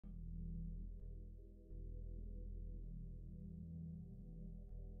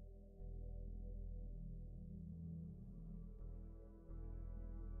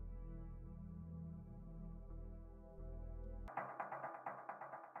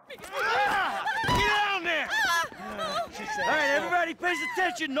Get down there! All right, everybody pays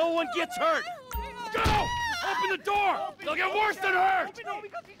attention. No one gets hurt. Go! Open the door! They'll get worse than hurt!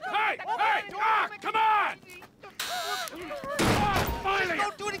 Hey! Hey! Ah! Come on! Ah, finally!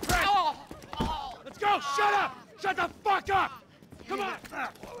 Don't do any crap! Let's go! Shut up! Shut the fuck up! Come on!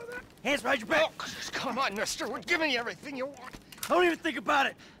 Hands behind your back. Come on, mister. We're giving you everything you want. Don't even think about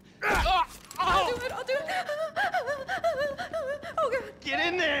it. I'll do it, I'll do it. Oh, God. Get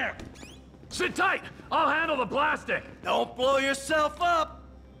in there. Sit tight! I'll handle the plastic! Don't blow yourself up.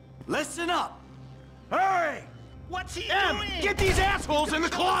 Listen up. Hurry! What's he Em, doing? get these assholes in the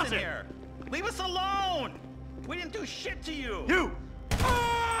Get closet. here. Leave us alone. We didn't do shit to you. You.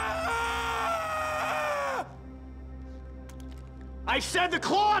 I said the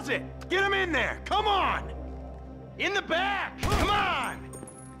closet. Get them in there. Come on. In the back. Come on.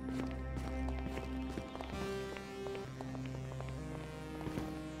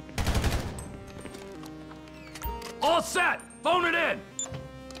 All set! Phone it in!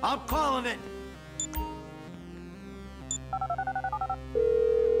 I'm calling it.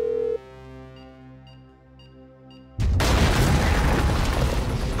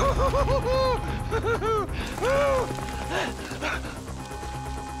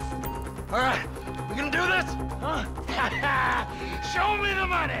 All right, we gonna do this? Huh? Show me the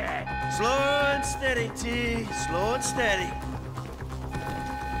money! Slow and steady, T. Slow and steady.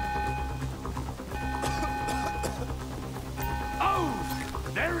 Oh,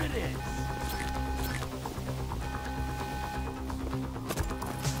 there it is.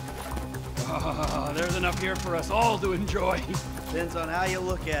 Oh, there's enough here for us all to enjoy. Depends on how you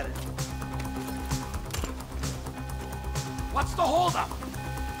look at it. What's the holdup?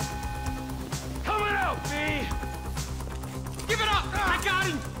 Coming out, B! Give it up! I got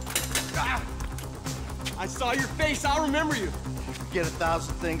him! I saw your face. I'll remember you. You forget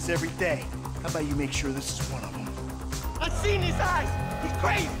 1,000 things every day. How about you make sure this is one of them? I've seen his eyes. He's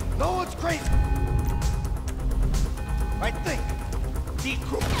crazy. No one's crazy. I think.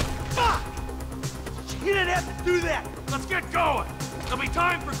 Fuck! You didn't have to do that. Let's get going! There'll be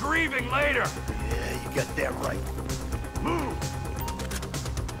time for grieving later. Yeah, you got that right. Move!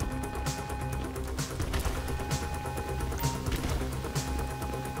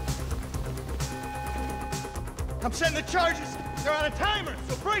 I'm setting the charges. They're on a timer,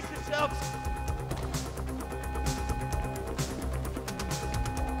 so brace yourselves.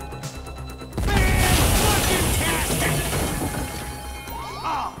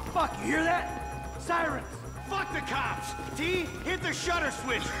 Oh, fuck, you hear that? Sirens! Fuck the cops. T, hit the shutter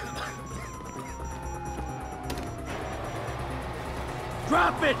switch.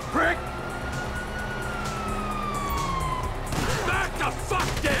 Drop it, prick! Back the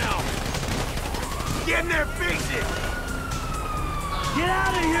fuck down! Get in their faces! Get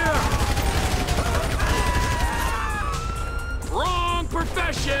out of here! Wrong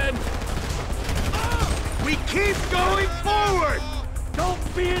profession! We keep going forward! Don't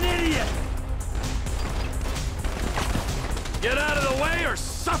be an idiot! Get out of the way or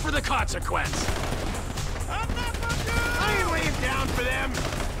suffer the consequence! I ain't laying down for them.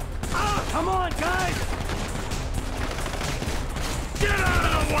 Come on, guys! Get out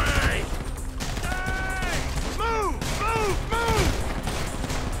of the way! Move! Move! Move!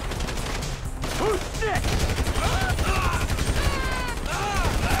 Who's sick?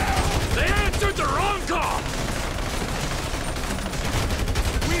 They answered the wrong call!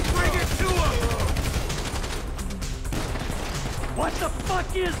 We bring it to them! What the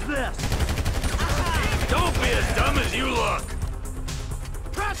fuck is this? Don't be as dumb as you look!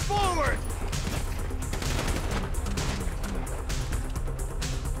 Press forward!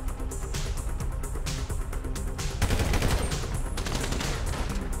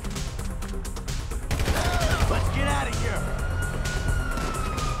 Let's get out of here!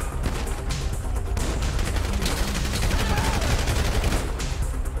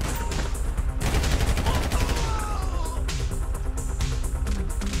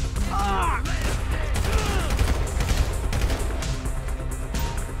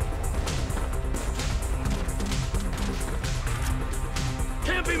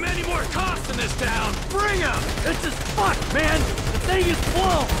 Can't be many more cops in this town! Bring 'em! This is fucked, man! The thing is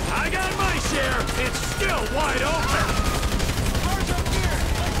blown! I got my share! It's still wide open!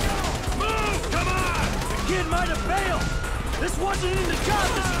 Move! Come on! The kid might have failed! This wasn't in the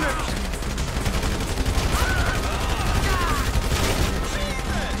job description!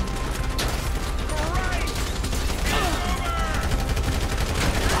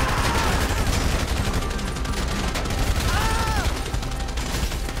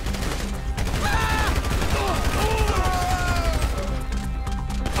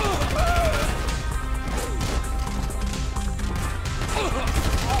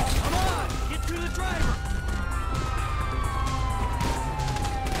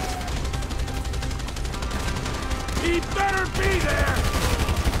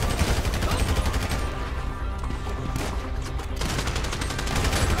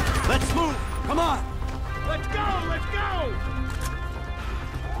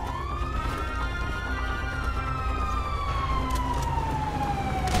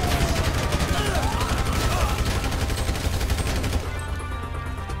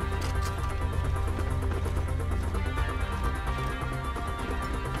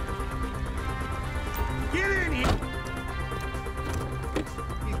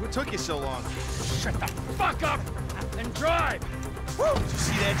 What took you so long? Shut the fuck up and drive! Woo! Did you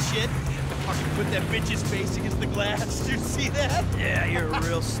see that shit? Fucking put that bitch's face against the glass. Did you see that? Yeah, you're a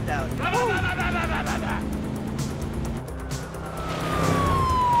real stout. Fuck,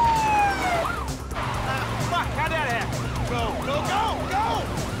 how'd that happen? Go, go, go, go!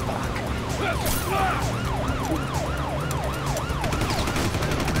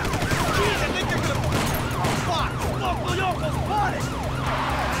 Jeez, I think they're gonna... Oh, fuck! Local yokels spotted!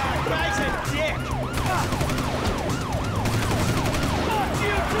 Guy's a dick! Fuck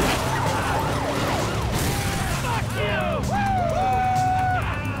you! Fuck you!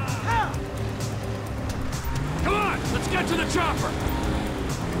 Come on, let's get to the chopper!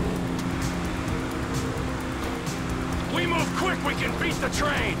 We move quick, we can beat the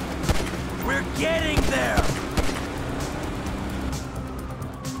train! We're getting there!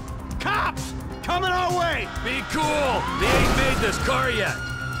 Cops! Coming our way! Be cool! They ain't made this car yet!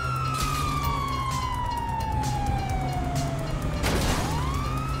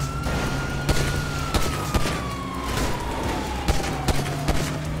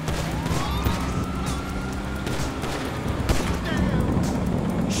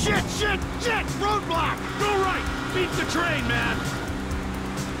 Shit, shit, shit! Roadblock! Go right! Beat the train, man!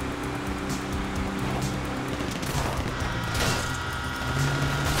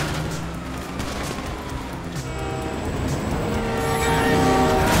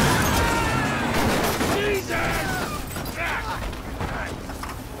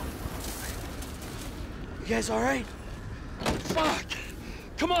 You guys all right? Fuck!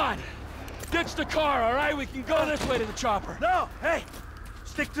 Come on! Ditch the car, all right? We can go this way to the chopper. No! Hey!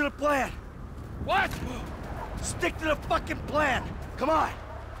 Stick to the plan! What? Stick to the fucking plan! Come on!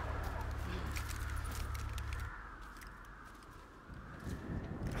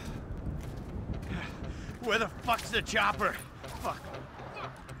 Where the fuck's the chopper? Fuck.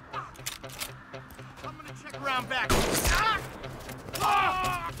 I'm gonna check around back. Ah!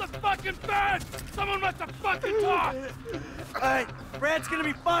 Oh, it's a fucking fence! Someone must have fucking talked! Alright, Brad's gonna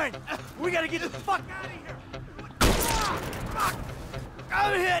be fine. We gotta get the fuck out of here. Ah, fuck!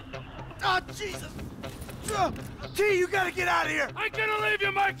 I'm hit! Oh, Jesus! T, you gotta get out of here! I'm gonna leave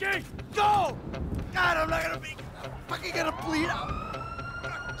you, Mikey! Go! God, I'm not gonna be fucking gonna bleed out.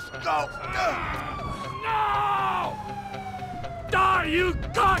 Go! No! Die, you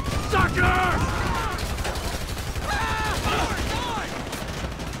cocksucker!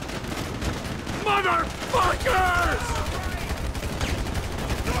 Motherfuckers!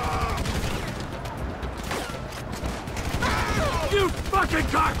 You fucking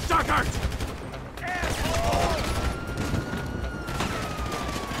cocksuckers!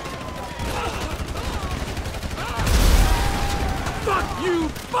 Fuck you!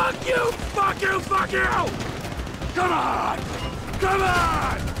 Fuck you! Fuck you! Fuck you! Come on! Come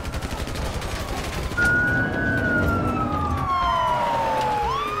on!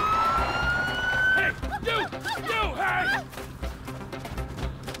 Hey! You! You! Hey!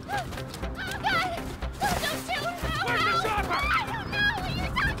 God! Don't shoot! Where's the chopper? I don't know what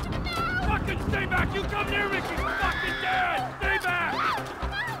you're talking about! Fucking stay back! You come near me! She's fucking dead! Stay back!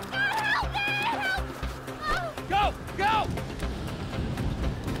 Help me! Help! Go! Go!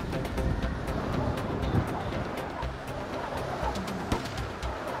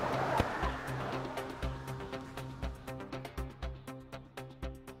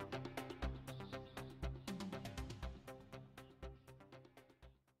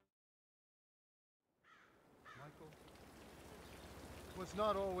 Was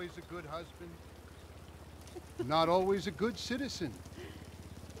not always a good husband, not always a good citizen.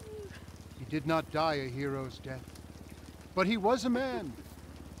 He did not die a hero's death, but he was a man.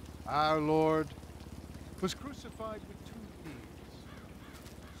 Our Lord was crucified with 2 thieves,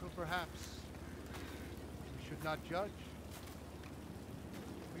 so perhaps we should not judge.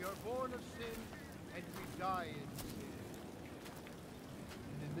 We are born of sin, and we die in sin.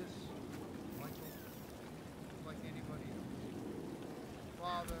 And in this, Michael, like anybody else,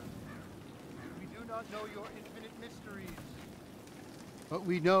 Father, we do not know your infinite mysteries, but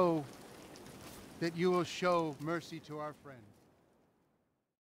we know that you will show mercy to our friend.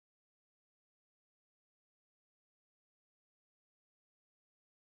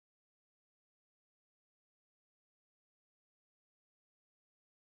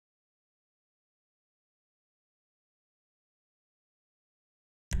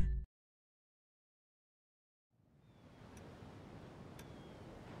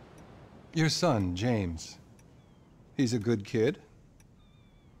 Your son, James. He's a good kid.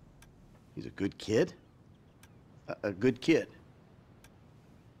 He's a good kid? A good kid?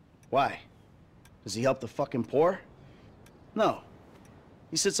 Why? Does he help the fucking poor? No.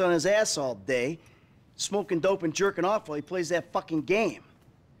 He sits on his ass all day, smoking dope and jerking off while he plays that fucking game.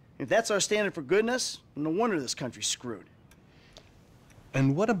 If that's our standard for goodness, no wonder this country's screwed.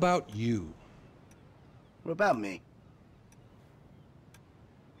 And what about you? What about me?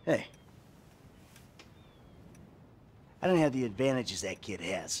 Hey. I don't have the advantages that kid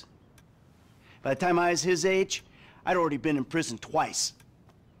has. By the time I was his age, I'd already been in prison twice.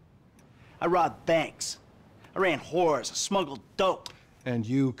 I robbed banks. I ran whores. I smuggled dope. And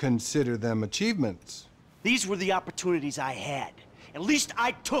you consider them achievements? These were the opportunities I had. At least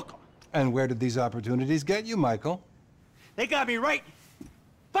I took them. And where did these opportunities get you, Michael? They got me right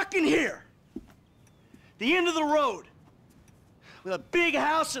fucking here. The end of the road. With a big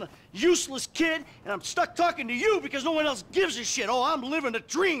house and a useless kid, and I'm stuck talking to you because no one else gives a shit. Oh, I'm living a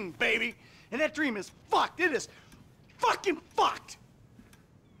dream, baby. And that dream is fucked. It is fucking fucked.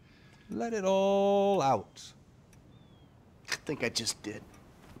 Let it all out. I think I just did.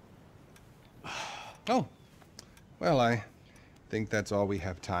 Oh. Well, I think that's all we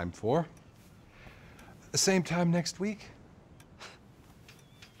have time for. The same time next week?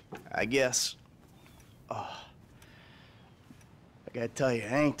 I guess. I gotta tell you,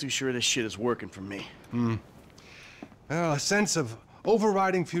 I ain't too sure this shit is working for me. Well, a sense of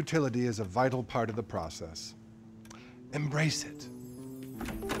overriding futility is a vital part of the process. Embrace it.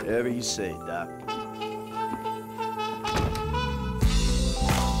 Whatever you say, Doc.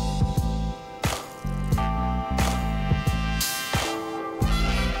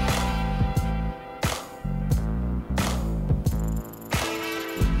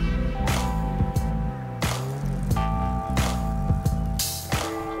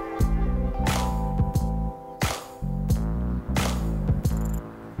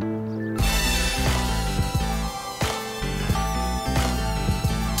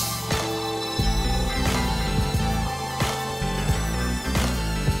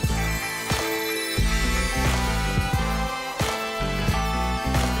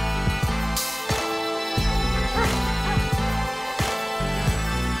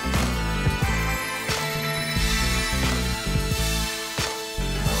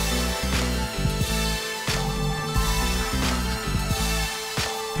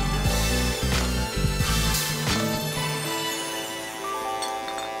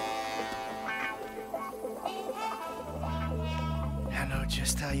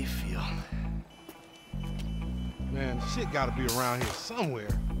 Just how you feel. Man, shit gotta be around here somewhere.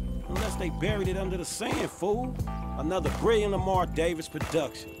 Unless they buried it under the sand, fool. Another brilliant Lamar Davis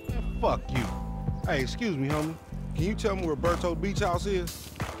production. Man, fuck you. Hey, excuse me, homie. Can you tell me where Berto's beach house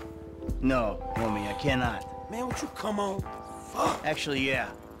is? No, homie, I cannot. Man, won't you come on? Fuck. Actually, yeah.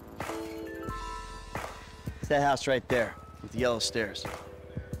 It's that house right there, with the yellow stairs.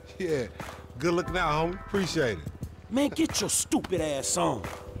 Yeah, good looking out, homie. Appreciate it. Man, get your stupid ass on.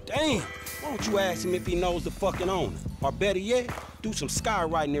 Damn, why don't you ask him if he knows the fucking owner? Or better yet, do some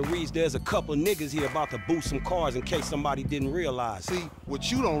skywriting that reads there's a couple of niggas here about to boost some cars in case somebody didn't realize. See, what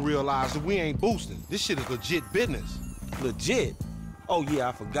you don't realize is we ain't boosting. This shit is legit business. Legit? Oh yeah,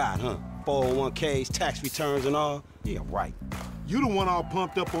 I forgot, huh? 401ks, tax returns and all? Yeah, right. You the one all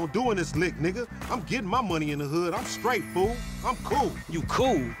pumped up on doing this lick, nigga. I'm getting my money in the hood. I'm straight, fool. I'm cool. You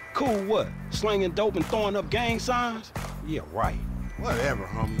cool? Cool what? Slinging dope and throwing up gang signs? Yeah, right. Whatever,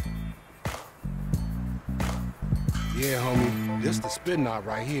 homie. Yeah, homie. This the spin knot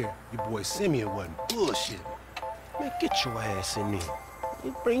right here. Your boy Simeon wasn't bullshitting. Man, get your ass in there.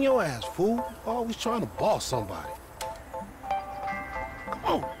 You bring your ass, fool. Always trying to boss somebody. Come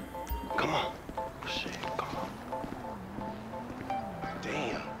on. Come on. Shit, come on.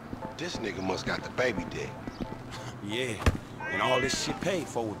 Damn. This nigga must got the baby dick. Yeah. And all this shit paid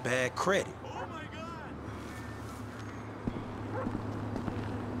for with bad credit.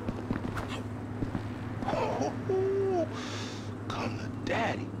 Oh, come to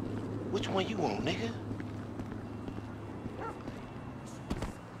daddy. Which one you want, nigga?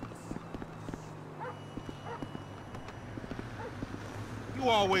 You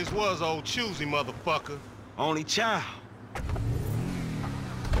always was old choosy, motherfucker. Only child.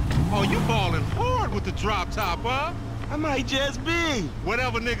 Oh, you ballin' hard with the drop top, huh? I might just be.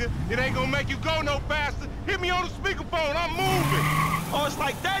 Whatever, nigga. It ain't gonna make you go no faster. Hit me on the speakerphone. I'm moving. Oh, it's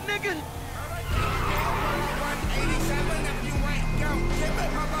like that, nigga?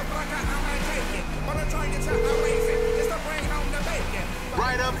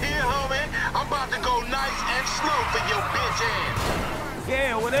 Right up here, homie. I'm about to go nice and slow for your bitch ass.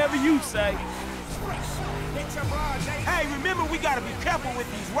 Yeah, whatever you say. Hey, remember we gotta be careful with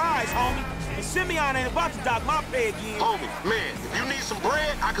these rides, homie. And Simeon ain't about to dock my pay again. Homie, man, if you need some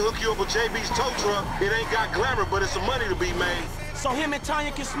bread, I can hook you up with JB's tow truck. It ain't got glamour, but it's some money to be made. So him and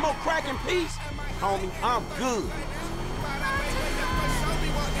Tanya can smoke crack in peace? Homie, I'm good.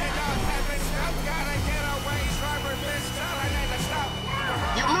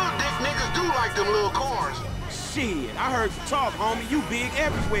 You little dick niggas do like them little cars. Shit, I heard you talk, homie. You big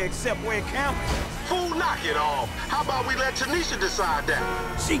everywhere except where it counts. Fool, knock it off. How about we let Tanisha decide that?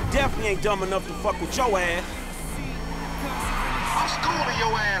 She definitely ain't dumb enough to fuck with your ass. I'm schooling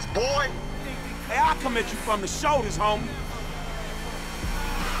your ass, boy. Hey, I'll come at you from the shoulders, homie.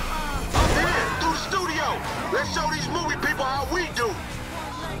 Up here, through the studio. Let's show these movie people how we do.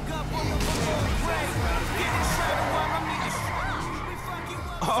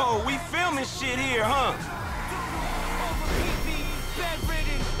 Oh, we filming shit here, huh?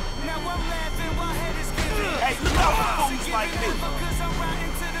 Hey, look out for fools like me.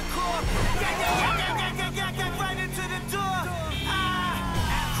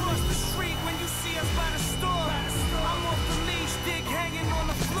 Across the street when you see us by the store. I'm off the leash, dick hanging on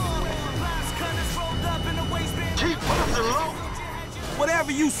the floor. Last cutters rolled up in the waistband. Keep buzzing low.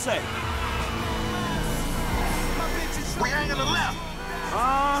 Whatever you say. We hang to the left.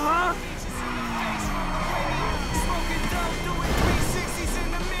 Uh-huh. Smoking dope, doing 360s in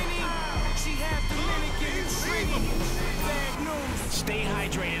the mini. She half Dominican and Trini. Bad news. Stay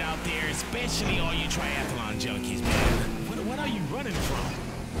hydrated out there, especially all you triathlon junkies, man. What are you running from?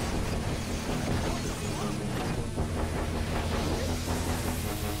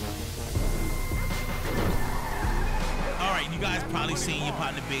 All right, you guys probably seen your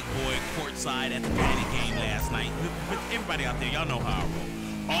partner Big Boy courtside at the Patty game last night. But everybody out there, y'all know how I roll.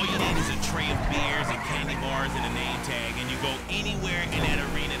 All you need is a tray of beers and candy bars and a name tag, and you go anywhere in that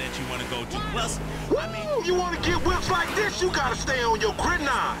arena that you want to go to. Plus, I mean, you want to get whips like this, you gotta stay on your grid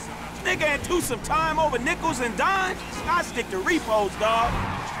nine. Nigga ain't do some time over nickels and dimes. I stick to repos, dog.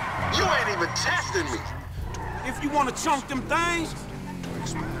 You ain't even testing me. If you want to chunk them things.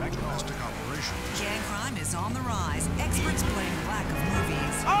 Gang crime is on the rise. Experts blame lack of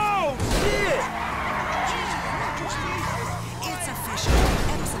movies. Oh, shit! It's official.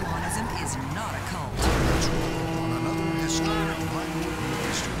 Epsilonism is not a cult.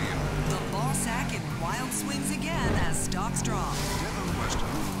 The ball sack in wild swings again as stocks drop. Devin Weston,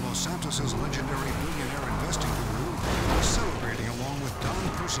 Los Santos' legendary billionaire investing guru, was celebrating along with Don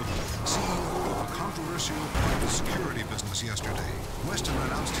Percival, CEO of a controversial private security business yesterday. Weston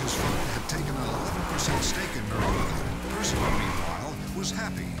announced his firm had taken an 11% stake in Meriwether. Percival, meanwhile, was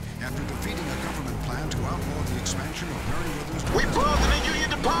happy after defeating a government plan to outlaw the expansion of Meriwether's... We buzzing in Union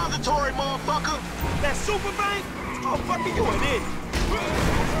Depository, motherfucker! That super bank? Oh, fucking you an idiot.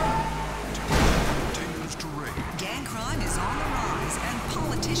 Continues to rage. Gang crime is on the rise, and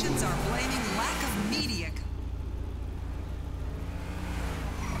politicians are blaming lack of media.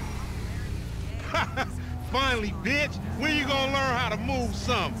 Finally, bitch! When you gonna learn how to move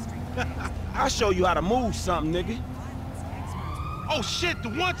something? I'll show you how to move something, nigga. Oh shit, the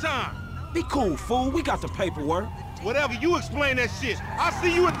one time! Be cool, fool. We got the paperwork. Whatever, you explain that shit. I'll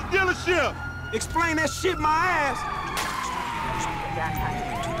see you at the dealership. Explain that shit my ass.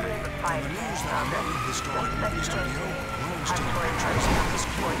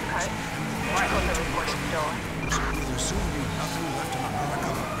 There soon be nothing left in America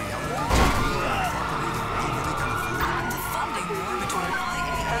but reality TV and property that nobody can afford. The funding war between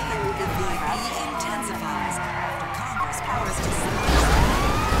IAA and FIB intensifies after Congress promised to silence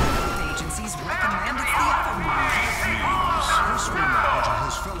both agencies recommend it's the other one. This knowledge of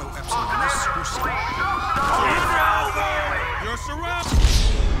his fellow Epsilonists were You're surrounded.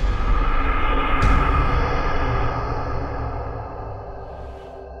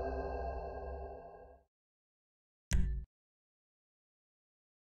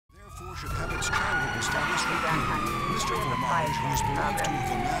 Therefore should have its charitable status repealed. Mr. Formage, who is believed to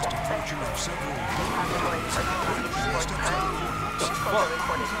have amassed a fortune of several billion dollars, steps out of the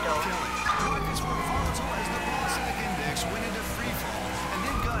courthouse. Markets were volatile as the ball sack index went into free fall and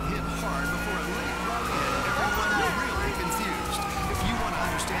then got hit hard before a late rally and everyone was really confused. If you want to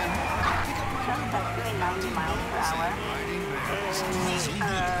understand more, pick up my new book, 90 miles per hour.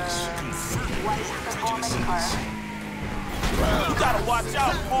 You gotta watch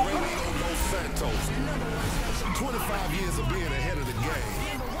out, fool. 25 years of being ahead of the game.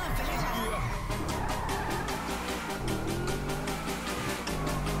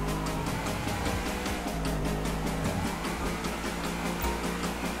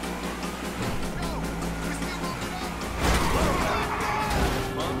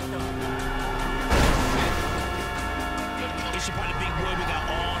 It's your partner Big Boy. We got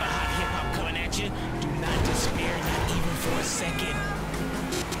all the hot hip-hop coming at you. Do not despair, not even for a second.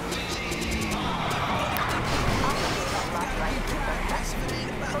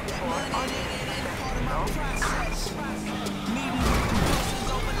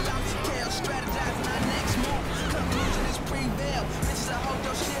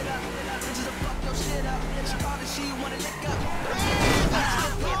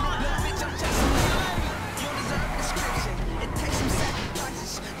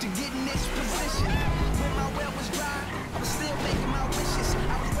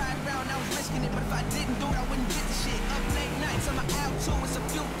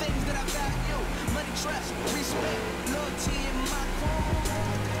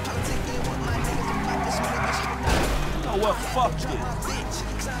 what? Fuck this.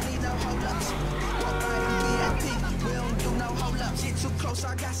 Too close,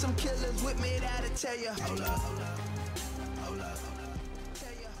 I got some killers with me that'll tell you. Hold up.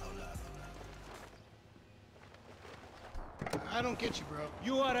 I don't get you, bro.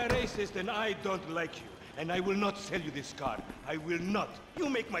 You are a racist and I don't like you. And I will not sell you this car. I will not. You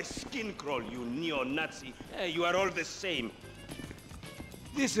make my skin crawl, you neo-Nazi. Hey, you are all the same.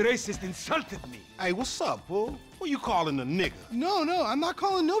 This racist insulted me. Hey, what's up, fool? Who you calling a nigga? No, I'm not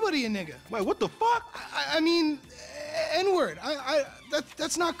calling nobody a nigga. Wait, what the fuck? I mean, N-word.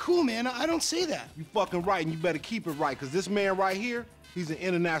 That's not cool, man. I don't say that. You fucking right, and you better keep it right, because this man right here, he's an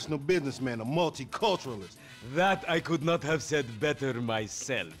international businessman, a multiculturalist. That I could not have said better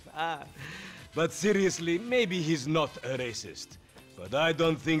myself. But seriously, maybe he's not a racist. But I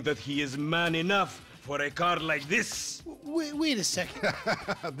don't think that he is man enough for a car like this. Wait a second.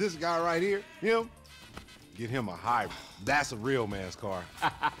 This guy right here, him, get him a hybrid. That's a real man's car.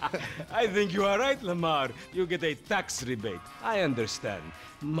 I think you are right, Lamar. You get a tax rebate. I understand.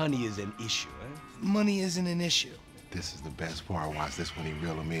 Money is an issue, eh? Money isn't an issue. This is the best part. Watch this when he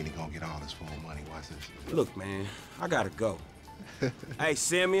reel him in. He gonna get all his full money. Watch this. Look, man, I gotta go. Hey,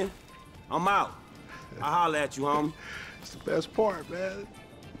 Simeon, I'm out. I'll holler at you, homie. It's the best part, man.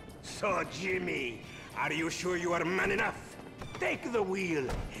 So, Jimmy, are you sure you are man enough? Take the wheel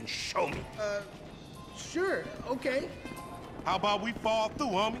and show me. Sure, okay. How about we fall through,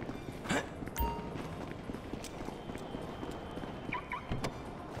 homie?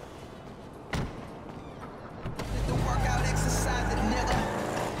 The workout exercise it, nigga.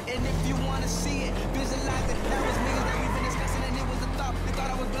 And if you wanna see it, visualize it. That was niggas that we been discussing, and it was a thought. They thought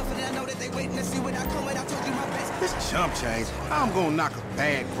I was bluffing, and I know that they waiting to see what I come with. I told you my best. This chump change. I'm gonna knock a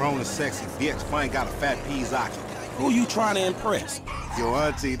bad, grown and sexy bitch if I ain't got a fat pizzocchio. Who you trying to impress? Your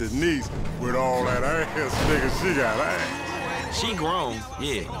auntie Denise, with all that ass, nigga, she got ass. She grown,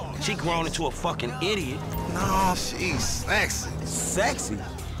 yeah. She grown into a fucking idiot. No, she's sexy. Sexy?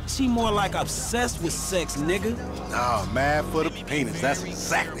 She more like obsessed with sex, nigga. Nah, mad for the penis. That's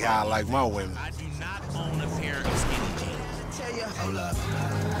exactly how I like my women. I do not own a pair of skinny jeans. Tell you, hold up.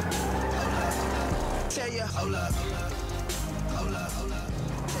 Tell you, hold up. Hold up.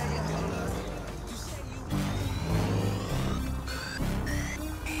 Tell you, hold up.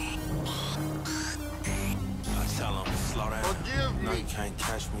 I tell him, slow down. Forgive me. No, you can't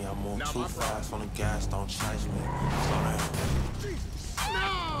catch me. I move too fast on the gas, don't chase me. Slow down.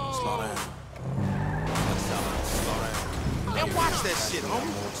 No! Slow down. I tell him, slow down. Man, watch that shit,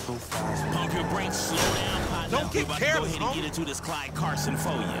 homie. Too fast. Pump your brakes, slow down, partner. Don't get We're about careless, to go ahead and homie. get into this Clyde Carson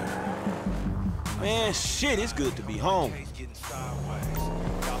for you. Man, shit, it's good to be home.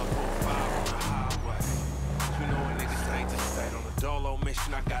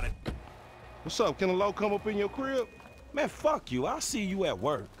 What's up? Can a low come up in your crib? Man, fuck you. I'll see you at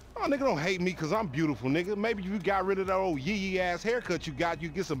work. Oh, nigga, don't hate me because I'm beautiful, nigga. Maybe if you got rid of that old yee-yee-ass haircut you got, you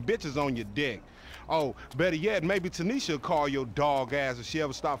get some bitches on your dick. Oh, better yet, maybe Tanisha will call your dog ass if she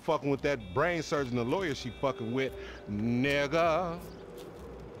ever stop fucking with that brain surgeon or lawyer she fucking with, nigga.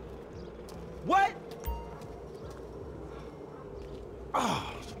 What?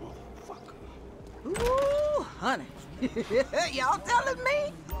 Oh, motherfucker. Ooh, honey. Y'all telling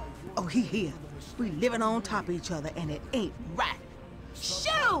me? Oh, he here. We living on top of each other, and it ain't right.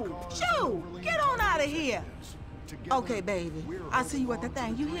 Shoo! Shoo! Get on out of here. Okay, baby. I'll see you at the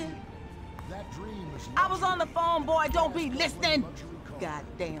thing. You hear? I was on the phone, boy. Don't be listening.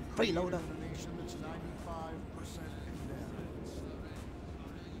 Goddamn freeloader.